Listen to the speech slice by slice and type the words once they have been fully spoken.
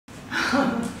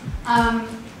I'm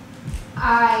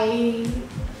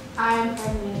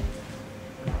pregnant.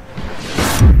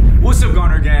 What's up,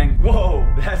 Garner Gang? Whoa,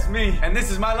 that's me, and this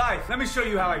is my life. Let me show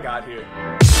you how I got here.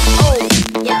 Oh,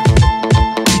 yeah.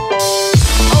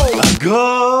 Oh.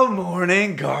 Good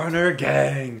morning, Garner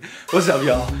Gang. What's up,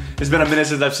 y'all? It's been a minute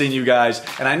since I've seen you guys,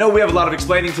 and I know we have a lot of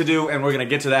explaining to do, and we're gonna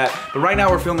get to that. But right now,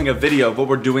 we're filming a video of what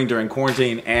we're doing during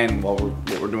quarantine and what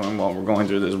we're doing while we're going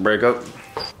through this breakup.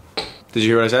 Did you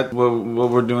hear what I said?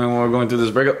 What we're doing while we're going through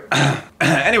this breakup?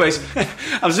 Anyways,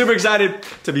 I'm super excited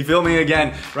to be filming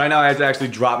again. Right now I have to actually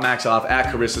drop Max off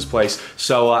at Karissa's place.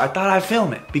 So I thought I'd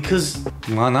film it because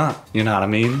why not? You know what I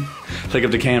mean? Pick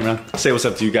up the camera, say what's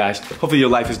up to you guys. Hopefully your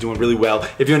life is doing really well.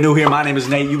 If you're new here, my name is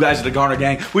Nate. You guys are the Garner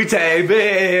Gang. We take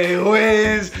big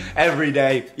wins every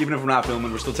day. Even if we're not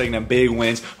filming, we're still taking them big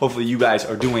wins. Hopefully you guys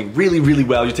are doing really, really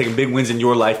well. You're taking big wins in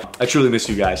your life. I truly miss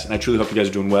you guys, and I truly hope you guys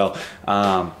are doing well.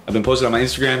 I've been posting on my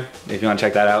Instagram, if you want to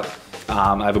check that out.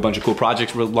 I have a bunch of cool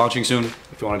projects we're launching soon.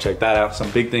 If you want to check that out,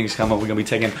 some big things come up. We're gonna be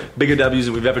taking bigger W's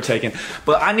than we've ever taken.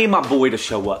 But I need my boy to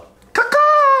show up.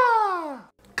 Caca!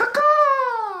 Caca!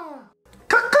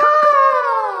 Caca!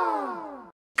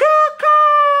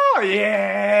 Caca!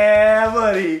 Yeah,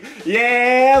 buddy.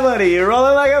 Yeah, buddy. You're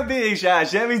rolling like a big shot.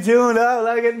 Chevy tuned up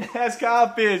like a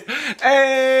NASCAR fist.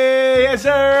 Hey, yes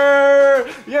sir.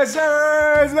 Yes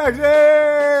sir. It's Max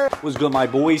here. What's good, my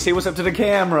boy? Say what's up to the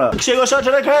camera. Say what's up to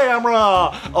the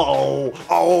camera. Oh,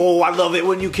 I love it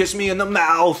when you kiss me in the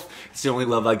mouth. It's the only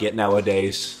love I get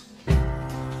nowadays.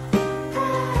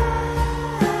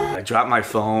 I dropped my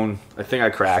phone. I think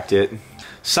I cracked it.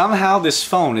 Somehow this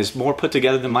phone is more put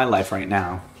together than my life right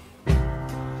now.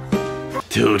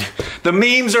 Dude, the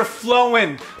memes are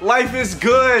flowing. Life is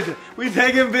good. We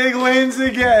taking big wins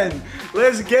again.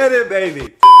 Let's get it,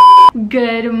 baby.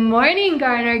 Good morning,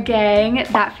 Garner Gang.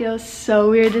 That feels so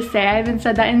weird to say. I haven't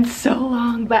said that in so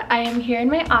long, but I am here in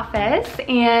my office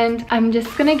and I'm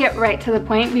just gonna get right to the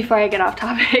point before I get off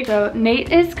topic. So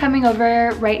Nate is coming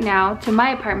over right now to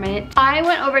my apartment. I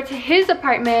went over to his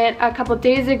apartment a couple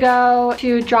days ago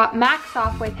to drop Max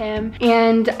off with him,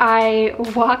 and I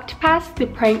walked past the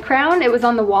prank crown. It was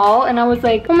on the wall and I was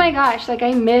like, oh my gosh, like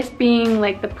I miss being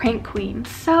like the prank queen.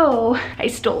 So I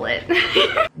stole it.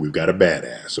 We've got a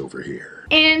badass over here.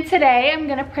 And today I'm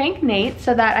gonna prank Nate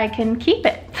so that I can keep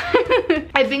it.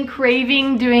 I've been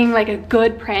craving doing like a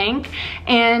good prank,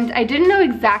 and I didn't know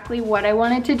exactly what I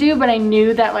wanted to do, but I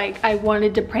knew that like I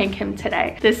wanted to prank him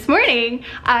today. This morning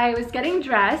I was getting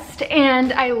dressed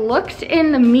and I looked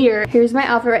in the mirror. Here's my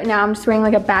outfit right now. I'm just wearing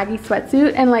like a baggy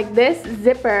sweatsuit, and like this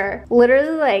zipper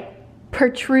literally like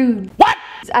protrudes. What?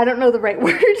 I don't know the right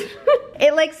word.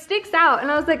 It like sticks out,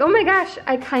 and I was like, oh my gosh,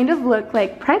 I kind of look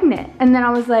like pregnant. And then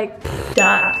I was like,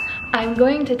 duh, I'm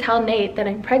going to tell Nate that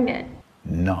I'm pregnant.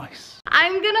 Nice.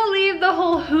 I'm gonna leave the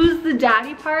whole who's the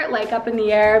daddy part like up in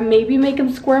the air, maybe make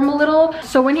him squirm a little.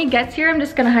 So when he gets here, I'm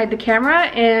just gonna hide the camera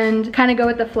and kind of go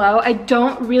with the flow. I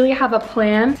don't really have a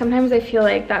plan. Sometimes I feel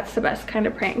like that's the best kind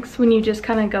of pranks, when you just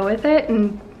kind of go with it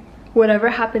and whatever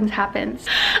happens, happens.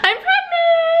 I'm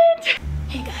pregnant!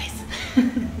 Hey guys.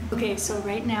 Okay, so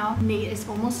right now Nate is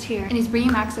almost here and he's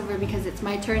bringing Max over because it's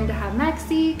my turn to have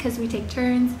Maxie, because we take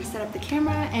turns. We set up the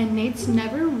camera and Nate's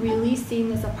never really seen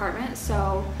this apartment,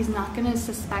 so he's not gonna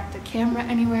suspect a camera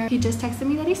anywhere. He just texted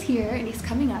me that he's here and he's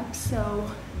coming up,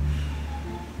 so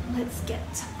let's get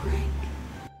to prank.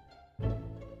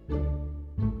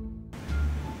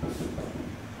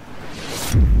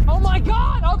 Oh my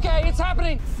God, okay, it's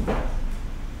happening.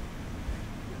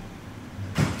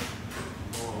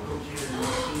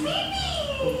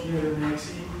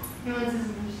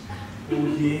 Oh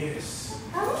yes.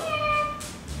 Oh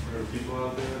There are people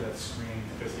out there that screamed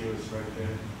because he was right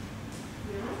there.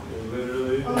 yeah. They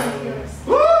literally. Oh my goodness.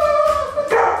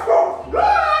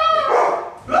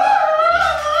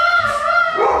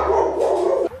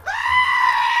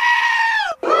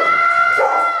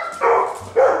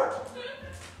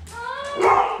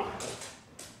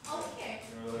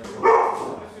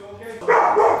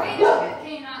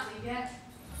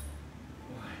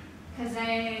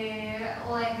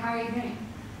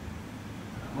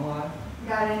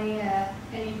 Got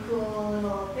any cool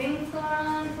little things going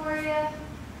on for you?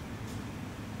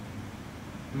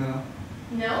 No.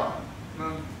 No?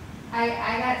 No.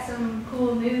 I got some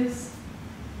cool news.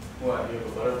 What? You have a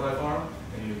butterfly farm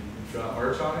and you got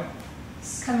merch on it?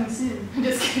 It's coming soon. I'm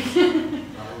just kidding.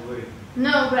 Probably.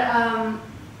 No, but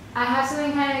I have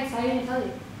something kind of exciting to tell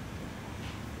you.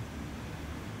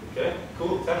 Okay.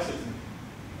 Cool. Text it to me.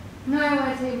 No, I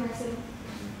want to tell you in person.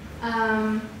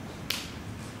 I'm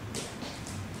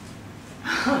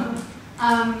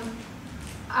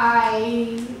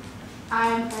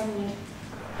pregnant.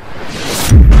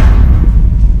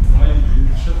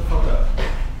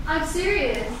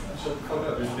 serious. Shut the fuck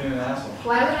up, you're just being an asshole.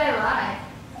 Why would I lie?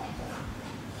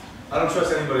 I don't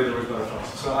trust anybody that wears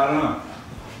butterflies, so I don't know.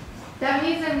 That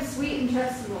means I'm sweet and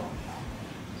trustable.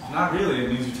 Not really, it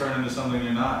means you turn into something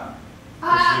you're not.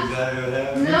 Ah, Exactly what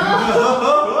happened.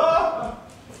 no.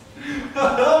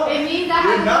 It means I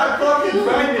You're have not a fucking cocoon.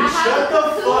 pregnant. I have Shut a the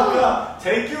fuck cocoon. up.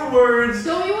 Take your words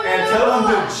Don't you wanna and know tell them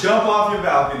what? to jump off your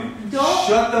balcony. Don't.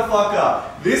 Shut the fuck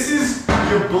up. This is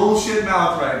your bullshit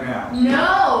mouth right now.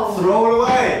 No. Throw it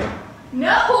away.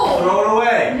 No. Throw it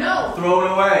away. No. Throw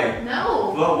it away.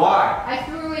 No. But why? I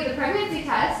threw away the pregnancy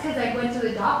test because I went to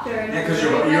the doctor. And Yeah, because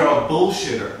you're a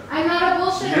bullshitter. I'm not a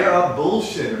bullshitter. You're a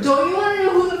bullshitter. Don't you want to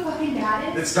know who the fucking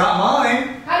dad is? It's not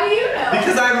mine. How do you know?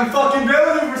 Because I haven't fucking been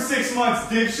with you for 6 months,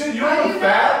 dipshit. You How ain't do look you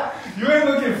fat. You ain't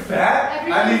looking fat.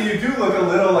 I mean, you do look a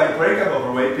little like breakup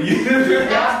overweight, but you do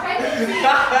That's pregnancy.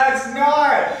 That's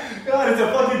not. God, it's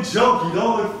a fucking joke. You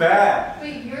don't look fat.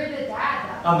 But you're the dad,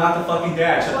 though. I'm not the fucking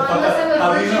dad. Shut Well, the fuck unless up. I'm a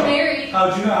How do you virgin know? Mary.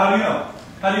 How'd you know? How do you know?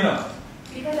 How do you know?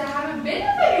 Because I haven't been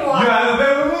with anyone. You haven't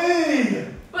been with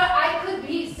me. But I could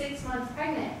be 6 months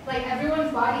pregnant. Like,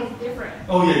 everyone's body is different.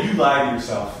 Oh yeah, you lied to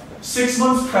yourself. 6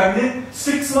 months pregnant?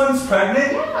 6 months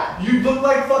pregnant? Yeah. You look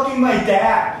like fucking my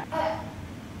dad.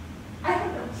 I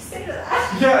don't know what to say to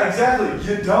that. Yeah, exactly.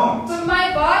 You don't. But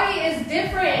my body is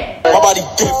different. My body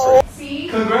different. See?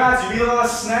 Congrats, you eat a lot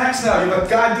of snacks now. You have a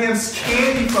goddamn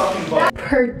candy fucking body.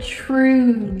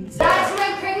 Protrudes. That's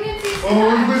my pregnancy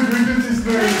snack. my goodness,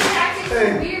 My snack is so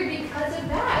Hey. weird because of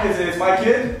that. It's my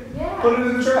kid? Yeah. Put it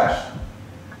in the trash.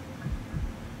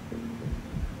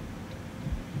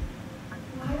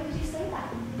 Why would you say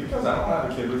that? Because I don't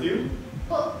have a kid with you.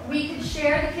 Well, we could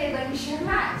share the kid like we share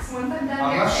Max once I'm done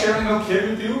I'm here. not sharing no kid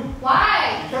with you.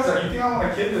 Why? Because you think I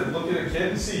want a kid to look at a kid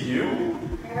and see you?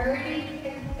 I already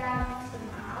picked out some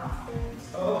outfits.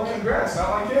 Oh, congrats,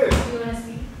 not my kid. You want to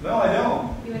see? No, I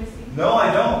don't. You want to see? No,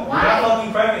 I don't. Why? You're not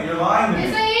fucking pregnant. You're lying to me.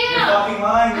 Yes, I am. You're fucking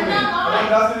lying to I'm me. not It lying.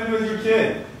 has nothing to do with your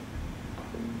kid.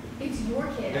 It's your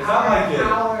kid. It's not my kid.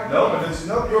 Our No, kid. but it's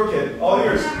not your kid. All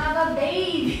yours. I have a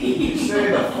baby. You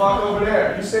stay the fuck over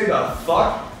there. You stay the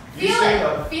fuck. You Feel stay it.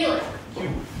 the Feel it. you.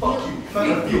 Fuck you. I'm not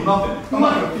gonna feel nothing. I'm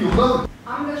not gonna feel nothing.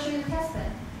 I'm gonna show you the test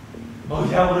then. Oh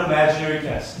yeah, what an imaginary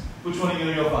test. Which one are you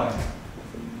gonna go find?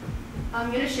 I'm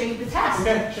gonna show you the test.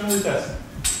 Okay, show me the test.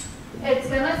 It's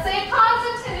gonna say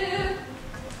positive.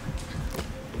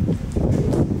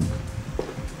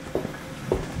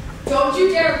 Don't you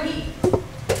dare repeat.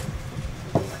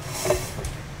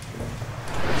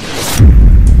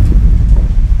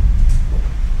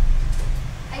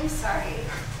 I'm sorry.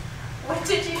 What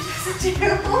did you just do?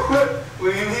 What do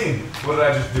you mean? What did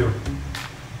I just do?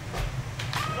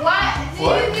 What do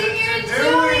What you think did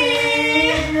you're you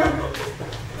doing?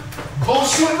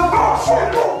 Bullshit the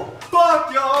bullshit. Fuck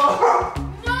y'all.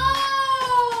 No!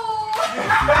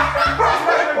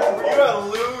 You're a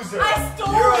loser. I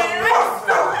stole You're it. a I loser.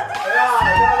 stole it. No.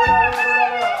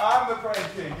 I'm the prank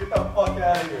king. Get the fuck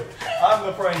out of here. I'm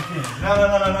the prank king. No.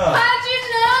 How'd you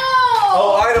know?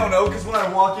 Oh, I don't know, because when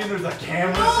I walk in, there's a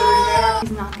camera sitting there.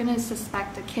 He's not gonna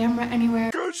suspect a camera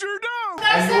anywhere. Cause you know.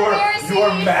 That's And embarrassing. you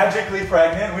are magically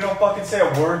pregnant. We don't fucking say a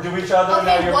word to each other and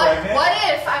now Okay, you're what pregnant.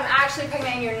 if I'm actually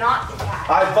pregnant and you're not the dad?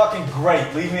 I fucking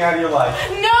great. Leave me out of your life.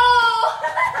 No!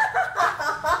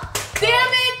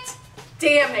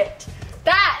 Damn it!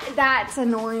 That's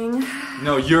annoying.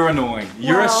 No, you're annoying.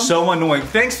 You're Well. so annoying.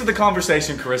 Thanks for the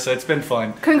conversation, Karissa. It's been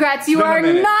fun. Congrats, you It's been a are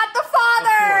minute. not the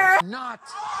father! Not.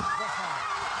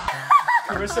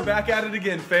 Karissa back at it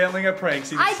again, failing at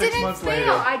pranks even I 6 didn't months fail.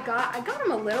 later. I got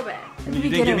him a little bit. At the You didn't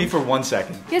beginning. give me for 1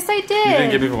 second. Yes, I did. You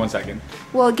didn't give me for 1 second.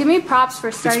 Well, give me props for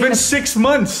It's starting been the 6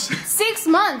 months. 6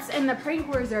 months and the prank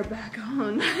wars are back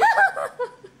on.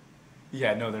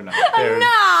 Yeah, no, they're not.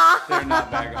 Nah. They're not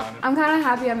back on. I'm kind of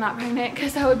happy I'm not pregnant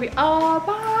because I would be all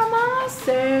by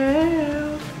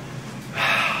myself.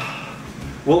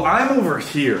 Well, I'm over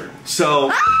here,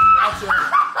 so I'm so bad.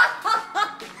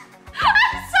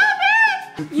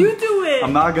 You do it.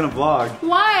 I'm not gonna vlog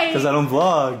Why? because I don't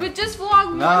vlog. But just vlog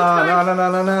one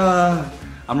time. No.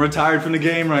 I'm retired from the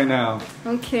game right now.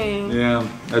 Okay. Yeah,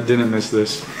 I didn't miss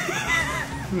this.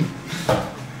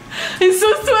 It's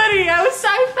so sweaty. I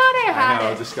thought I I had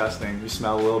know, it. disgusting. You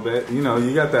smell a little bit. You know,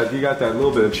 you got that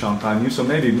little bit of chunk on you, so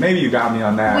maybe you got me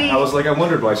on that. Wait. I was like, I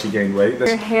wondered why she gained weight.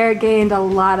 Your hair gained a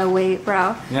lot of weight,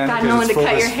 bro. Yeah, Got because no one it's to full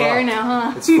cut as your hair fuck. now,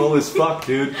 huh? It's full as fuck,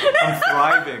 dude. I'm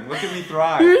thriving. Look at me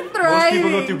thrive. You're Most people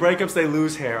go thriving. through breakups, they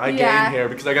lose hair. I Yeah. gain hair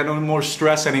because I got no more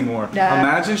stress anymore. Yeah.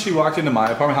 Imagine she walked into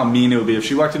my apartment, how mean it would be if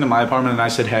she walked into my apartment and I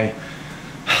said, hey,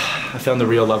 I found the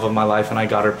real love of my life and I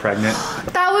got her pregnant.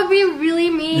 That would be really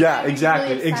mean. Yeah,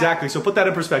 exactly, really exactly. So put that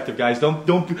in perspective, guys. I don't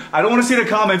want to see the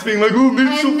comments being like, oh,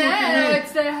 this is so fucking I would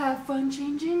say have fun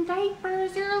changing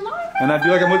diapers, your life. And I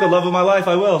feel like I'm with the love of my life,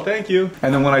 I will, thank you.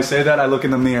 And then when I say that, I look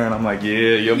in the mirror and I'm like,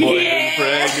 yeah, your boy is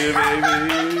pregnant,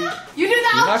 baby. You do the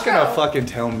You're outro. not gonna fucking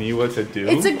tell me what to do.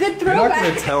 It's a good throwback. You're not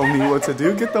gonna tell me what to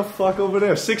do. Get the fuck over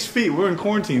there. 6 feet, we're in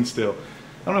quarantine still.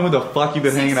 I don't know who the fuck you've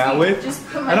been hanging out with.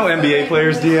 I know NBA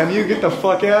players DM you. Get the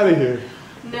fuck out of here.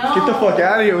 No. Get the fuck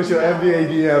out of here with your NBA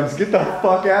DMs. Get the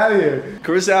fuck out of here.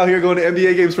 Carissa out here going to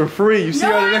NBA games for free. You see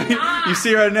her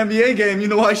at an NBA game, you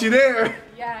know why she's there.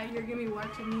 Yeah, you're gonna be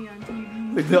watching me on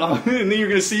TV. And then you're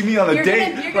gonna see me on a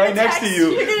date right next to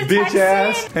you, bitch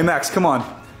ass. Hey Max, come on.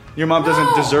 Your mom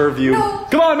doesn't deserve you. No.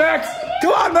 Come on, Max.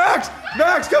 Come on, Max.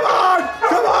 Max, come on.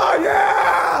 Come on,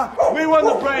 yeah. We won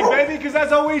the prank, baby, because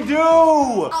that's all we do.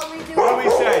 What do we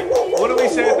say? What do we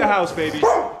say at the house, baby?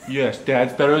 Yes,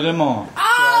 Dad's better than Mom.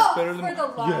 Oh, Dad's better than for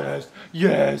the love. Yes,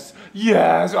 yes,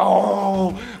 yes.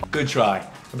 Oh, good try.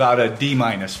 About a D-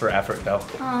 for effort, though.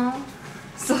 Oh.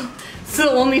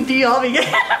 So only D all we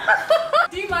get.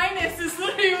 D- is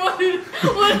literally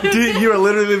what You are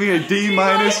literally living a D-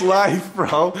 life,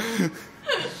 bro.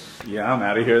 Yeah, I'm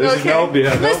out of here. This is no.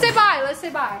 Yeah, Let's say bye. Let's say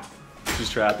bye. This is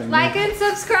trapping me. Like and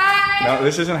subscribe. No,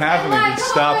 this isn't happening.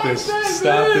 Stop this.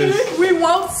 Stop this. We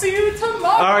won't see you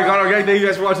tomorrow. All right, okay, thank you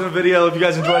guys for watching the video. If you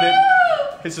guys enjoyed it,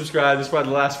 hit subscribe. This is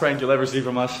probably the last prank you'll ever see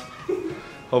from us.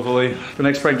 Hopefully, the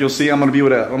next prank you'll see, I'm gonna be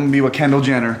with Kendall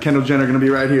Jenner. Kendall Jenner gonna be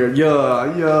right here.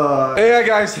 Yeah, yeah. Hey, yeah,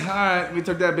 guys. All right, we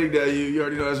took that big day. You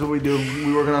already know that's what we do.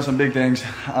 We working on some big things.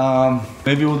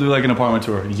 Maybe we'll do like an apartment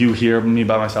tour. You here, me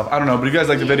by myself. I don't know. But if you guys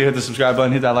like the video, hit the subscribe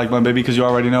button, hit that like button, baby, because you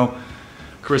already know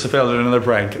Carissa failed at another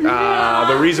prank.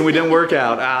 The reason we didn't work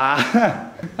out.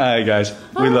 All right, guys.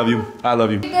 We love you. I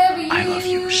love you. I love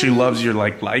you. She loves your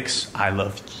likes. I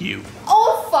love you.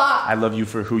 Oh, fuck. I love you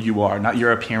for who you are, not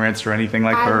your appearance or anything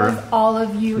like her. I love all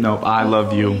of you. No, I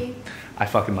love you. I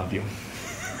fucking love you.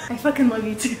 I fucking love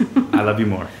you too. I love you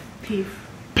more. Peace.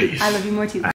 Peace. I love you more too.